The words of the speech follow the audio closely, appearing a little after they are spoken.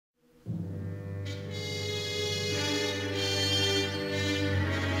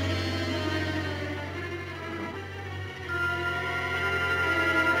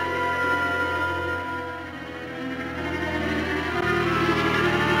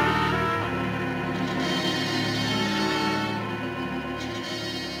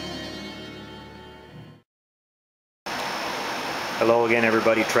Hello again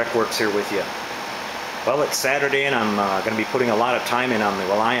everybody, TrekWorks here with you. Well, it's Saturday and I'm going to be putting a lot of time in on the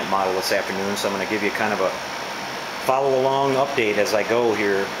Reliant model this afternoon, so I'm going to give you kind of a follow-along update as I go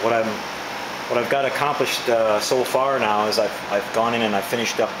here. What I've got accomplished so far now is I've gone in and I've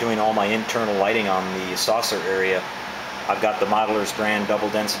finished up doing all my internal lighting on the saucer area. I've got the Modeler's brand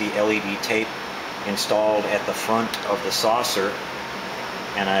double density LED tape installed at the front of the saucer,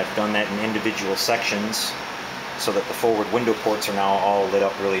 and I've done that in individual sections so that the forward window ports are now all lit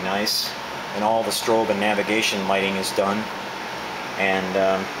up really nice, and all the strobe and navigation lighting is done.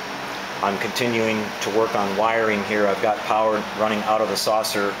 And I'm continuing to work on wiring here. I've got power running out of the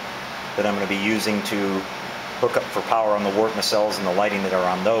saucer that I'm going to be using to hook up for power on the warp nacelles and the lighting that are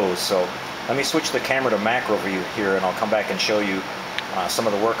on those. So let me switch the camera to macro view here, and I'll come back and show you some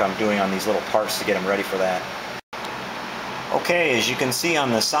of the work I'm doing on these little parts to get them ready for that. Okay, as you can see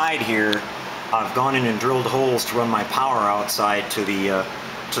on the side here, I've gone in and drilled holes to run my power outside to the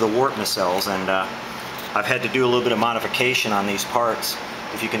warp nacelles, and I've had to do a little bit of modification on these parts.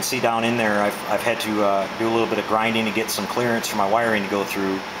 If you can see down in there, I've had to do a little bit of grinding to get some clearance for my wiring to go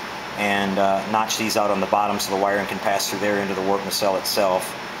through, and notch these out on the bottom so the wiring can pass through there into the warp nacelle itself.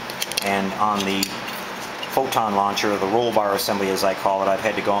 And on the photon launcher, the roll bar assembly as I call it, I've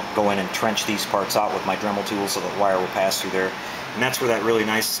had to go in and trench these parts out with my Dremel tool so that the wire will pass through there. And that's where that really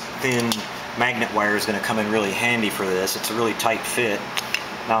nice thin magnet wire is going to come in really handy for this. It's a really tight fit.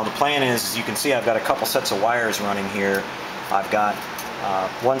 Now the plan is, as you can see, I've got a couple sets of wires running here. I've got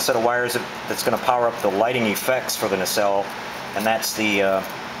one set of wires that's going to power up the lighting effects for the nacelle, and that's the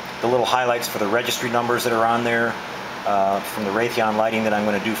little highlights for the registry numbers that are on there from the Reliant lighting that I'm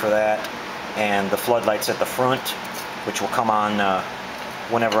going to do for that, and the floodlights at the front, which will come on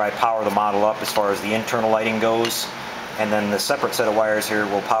whenever I power the model up as far as the internal lighting goes. And then the separate set of wires here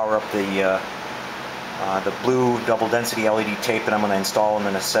will power up the blue double density LED tape that I'm going to install in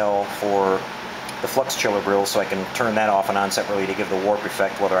the nacelle for the flux chiller grill, so I can turn that off and on separately to give the warp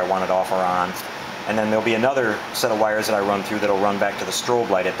effect whether I want it off or on. And then there'll be another set of wires that I run through that'll run back to the strobe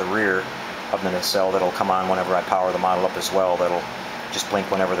light at the rear of the nacelle that'll come on whenever I power the model up as well. That'll just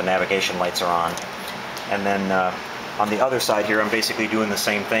blink whenever the navigation lights are on. And then on the other side here, I'm basically doing the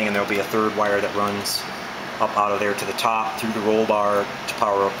same thing, and there'll be a third wire that runs up out of there to the top through the roll bar to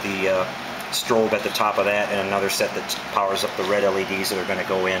power up the strobe at the top of that, and another set that powers up the red LEDs that are going to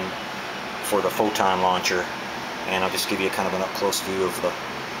go in for the photon launcher. And I'll just give you kind of an up-close view of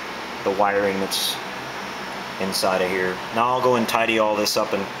the wiring that's inside of here. Now I'll go and tidy all this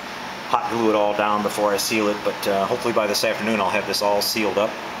up and hot glue it all down before I seal it, but hopefully by this afternoon I'll have this all sealed up,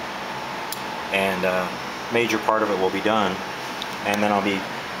 and major part of it will be done. And then I'll be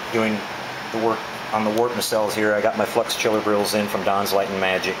doing the work on the warp nacelles here. I got my flux chiller grills in from Don's Light and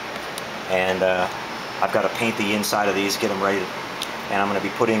Magic, and I've got to paint the inside of these, get them ready, and I'm going to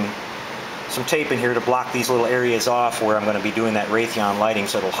be putting some tape in here to block these little areas off where I'm going to be doing that Reliant lighting,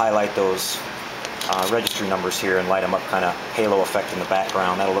 so it'll highlight those registry numbers here and light them up, kind of halo effect in the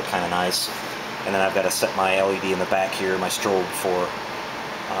background. That'll look kind of nice. And then I've got to set my LED in the back here, my strobe for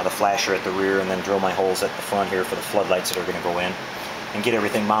the flasher at the rear, and then drill my holes at the front here for the floodlights that are going to go in, and get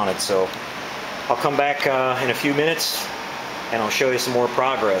everything mounted. So I'll come back in a few minutes and I'll show you some more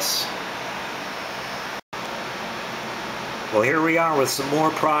progress. Well, here we are with some more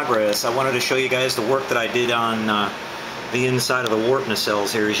progress. I wanted to show you guys the work that I did on the inside of the warp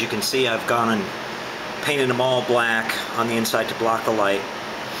nacelles here. As you can see, I've gone and painted them all black on the inside to block the light,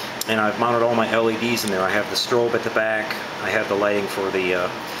 and I've mounted all my LEDs in there. I have the strobe at the back, I have the lighting for the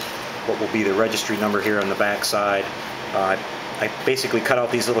what will be the registry number here on the back side. I basically cut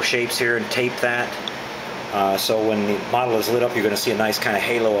out these little shapes here and taped that, so when the model is lit up you're going to see a nice kind of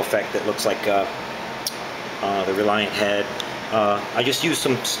halo effect that looks like the Reliant head. I just used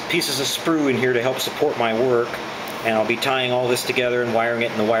some pieces of sprue in here to help support my work, and I'll be tying all this together and wiring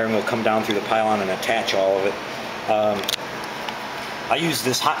it, and the wiring will come down through the pylon and attach all of it. I use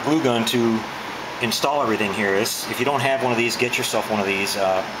this hot glue gun to install everything here. If you don't have one of these, get yourself one of these.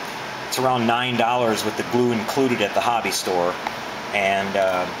 It's around $9 with the glue included at the hobby store, and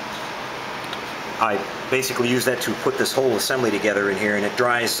I basically use that to put this whole assembly together in here, and it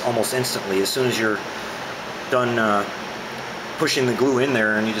dries almost instantly. As soon as you're done pushing the glue in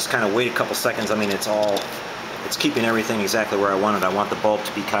there, and you just kind of wait a couple seconds, I mean, it's keeping everything exactly where I want it. I want the bulb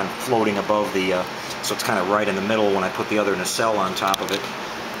to be kind of floating above the, so it's kind of right in the middle when I put the other nacelle on top of it.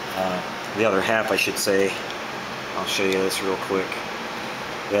 The other half, I should say. I'll show you this real quick.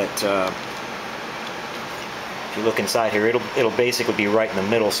 That if you look inside here, it'll basically be right in the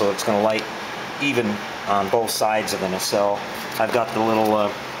middle, so it's going to light even on both sides of the nacelle. I've got the little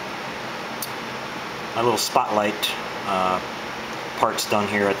my little spotlight parts done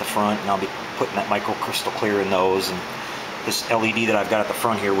here at the front, and I'll be putting that microcrystal clear in those, and this LED that I've got at the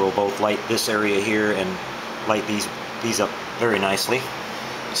front here will both light this area here and light these up very nicely.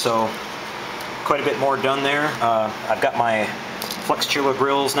 So quite a bit more done there. I've got my flux chiller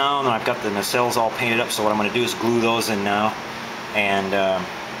grills now, and I've got the nacelles all painted up, so what I'm going to do is glue those in now, and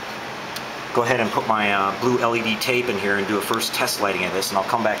go ahead and put my blue LED tape in here and do a first test lighting of this, and I'll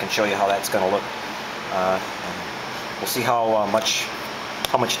come back and show you how that's going to look. And we'll see how much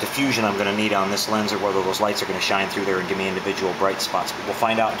diffusion I'm going to need on this lens, or whether those lights are going to shine through there and give me individual bright spots. But we'll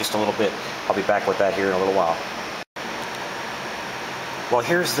find out in just a little bit. I'll be back with that here in a little while. Well,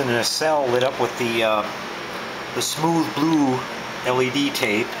 here's the nacelle lit up with the smooth blue LED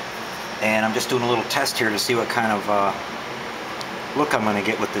tape, and I'm just doing a little test here to see what kind of look I'm going to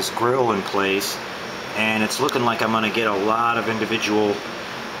get with this grill in place. And it's looking like I'm going to get a lot of individual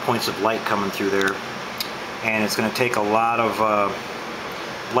points of light coming through there, and it's going to take a lot of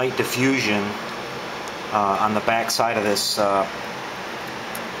light diffusion on the back side of this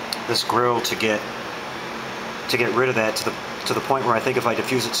this grill to get rid of that to the point where I think if I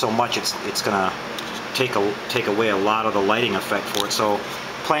diffuse it so much, it's going to take away a lot of the lighting effect for it. So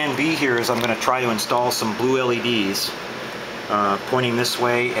plan B here is I'm going to try to install some blue LEDs pointing this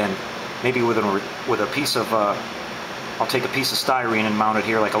way, and maybe with a piece of I'll take a piece of styrene and mount it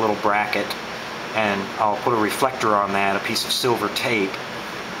here like a little bracket, and I'll put a reflector on that, a piece of silver tape,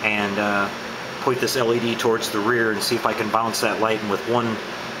 and point this LED towards the rear and see if I can bounce that light, and with one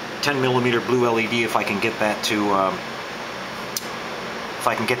 10mm blue LED, if I can get that to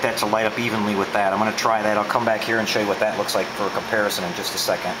light up evenly with that. I'm going to try that. I'll come back here and show you what that looks like for a comparison in just a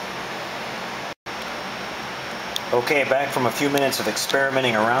second. Okay, back from a few minutes of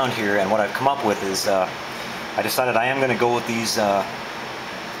experimenting around here, and what I've come up with is I decided I am going to go with these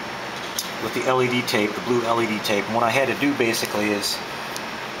with the LED tape, the blue LED tape. And what I had to do basically is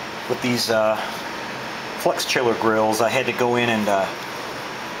with these flux chiller grills, I had to go in and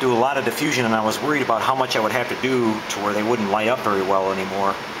do a lot of diffusion, and I was worried about how much I would have to do to where they wouldn't light up very well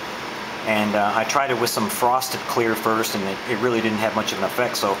anymore. And I tried it with some frosted clear first, and it really didn't have much of an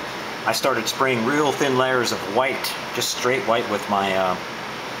effect. So I started spraying real thin layers of white, just straight white with my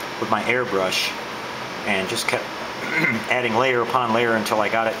airbrush, and just kept adding layer upon layer until I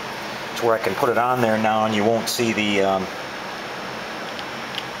got it to where I can put it on there now, and you won't see the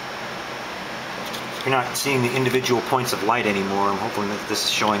you're not seeing the individual points of light anymore. I'm hoping that this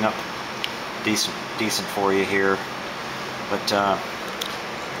is showing up decent for you here. But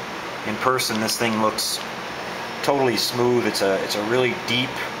in person, this thing looks totally smooth. It's a really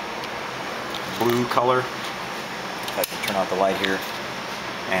deep blue color. If I can turn out the light here,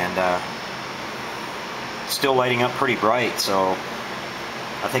 and still lighting up pretty bright. So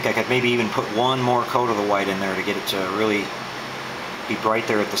I think I could maybe even put one more coat of the white in there to get it to really be bright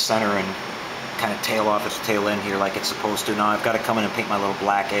there at the center and kind of tail off its tail end here like it's supposed to. Now I've got to come in and paint my little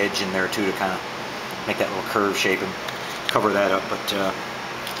black edge in there too to kind of make that little curve shape and cover that up. But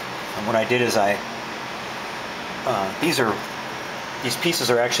and what I did is these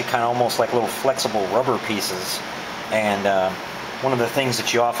pieces are actually kind of almost like little flexible rubber pieces, and one of the things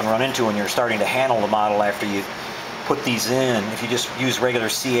that you often run into when you're starting to handle the model after you put these in, if you just use regular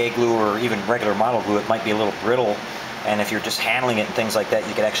CA glue or even regular model glue, it might be a little brittle, and if you're just handling it and things like that,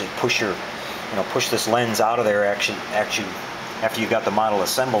 you could actually push this lens out of there actually after you've got the model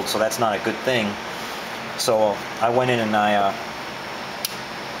assembled, so that's not a good thing. So I went in and I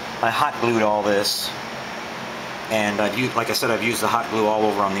hot glued all this, and like I said, I've used the hot glue all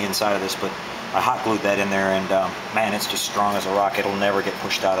over on the inside of this, but I hot glued that in there, and man, it's just strong as a rock. It'll never get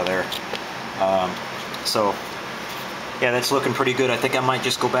pushed out of there. So yeah, that's looking pretty good. I think I might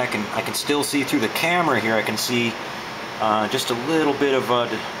just go back, and I can still see through the camera here. I can see just a little bit of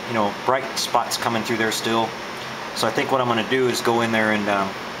bright spots coming through there still. So I think what I'm going to do is go in there and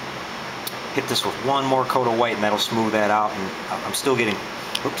hit this with one more coat of white, and that'll smooth that out. And I'm still getting,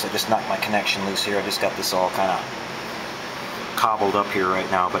 oops, I just knocked my connection loose here. I just got this all kind of cobbled up here right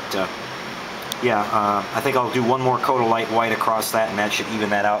now. But yeah, I think I'll do one more coat of light white across that, and that should even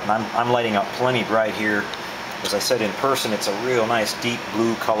that out. And I'm lighting up plenty bright here. As I said, in person, it's a real nice deep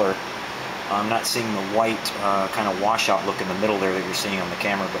blue color. I'm not seeing the white kind of washout look in the middle there that you're seeing on the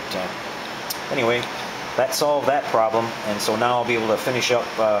camera. But anyway, that solved that problem, and so now I'll be able to finish up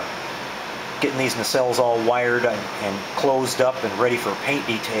getting these nacelles all wired and closed up and ready for paint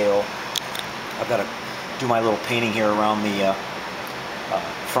detail. I've got to do my little painting here around the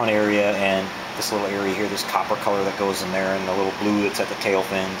front area, and this little area here, this copper color that goes in there, and the little blue that's at the tail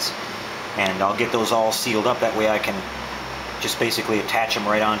fins. And I'll get those all sealed up. That way I can just basically attach them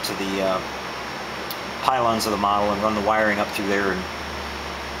right onto the pylons of the model and run the wiring up through there and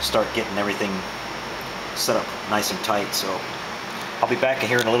start getting everything set up nice and tight. So I'll be back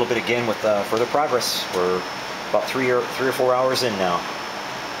here in a little bit again with further progress. We're about 3 or 4 hours in now.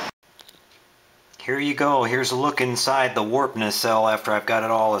 Here you go. Here's a look inside the warp nacelle after I've got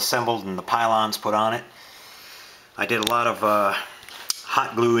it all assembled and the pylons put on it. I did a lot of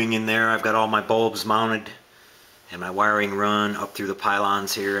hot gluing in there. I've got all my bulbs mounted and my wiring run up through the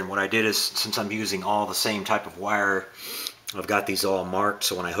pylons here. And what I did is, since I'm using all the same type of wire, I've got these all marked,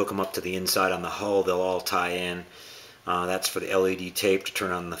 so when I hook them up to the inside on the hull, they'll all tie in. That's for the LED tape to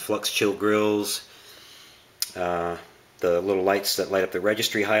turn on the flux chill grills, the little lights that light up the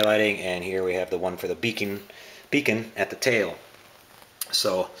registry highlighting, and here we have the one for the beacon at the tail.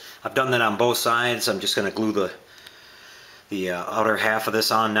 So I've done that on both sides. I'm just going to glue the outer half of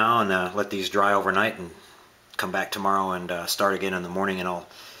this on now and let these dry overnight and come back tomorrow and start again in the morning, and I'll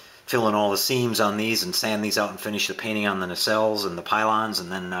fill in all the seams on these and sand these out and finish the painting on the nacelles and the pylons,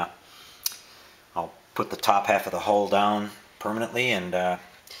 and then I'll put the top half of the hull down permanently, and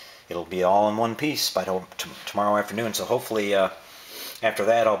it'll be all in one piece by tomorrow afternoon. So hopefully after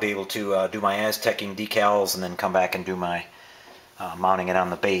that I'll be able to do my Aztecing decals and then come back and do my mounting it on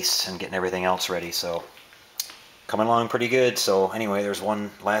the base and getting everything else ready. So coming along pretty good. So anyway, there's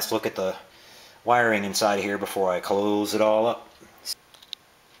one last look at the wiring inside here before I close it all up.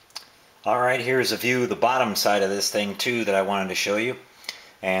 Alright, here's a view of the bottom side of this thing too that I wanted to show you.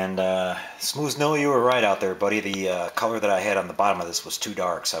 And Smooth Snow, you were right out there, buddy. The color that I had on the bottom of this was too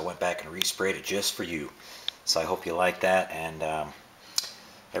dark, so I went back and resprayed it just for you. So I hope you like that, and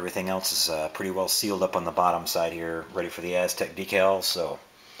everything else is pretty well sealed up on the bottom side here, ready for the Aztec decals. So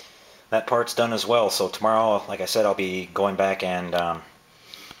that part's done as well. So tomorrow, like I said, I'll be going back and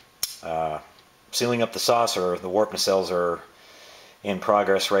sealing up the saucer. The warp nacelles are in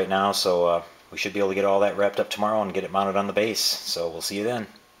progress right now, so we should be able to get all that wrapped up tomorrow and get it mounted on the base. So we'll see you then.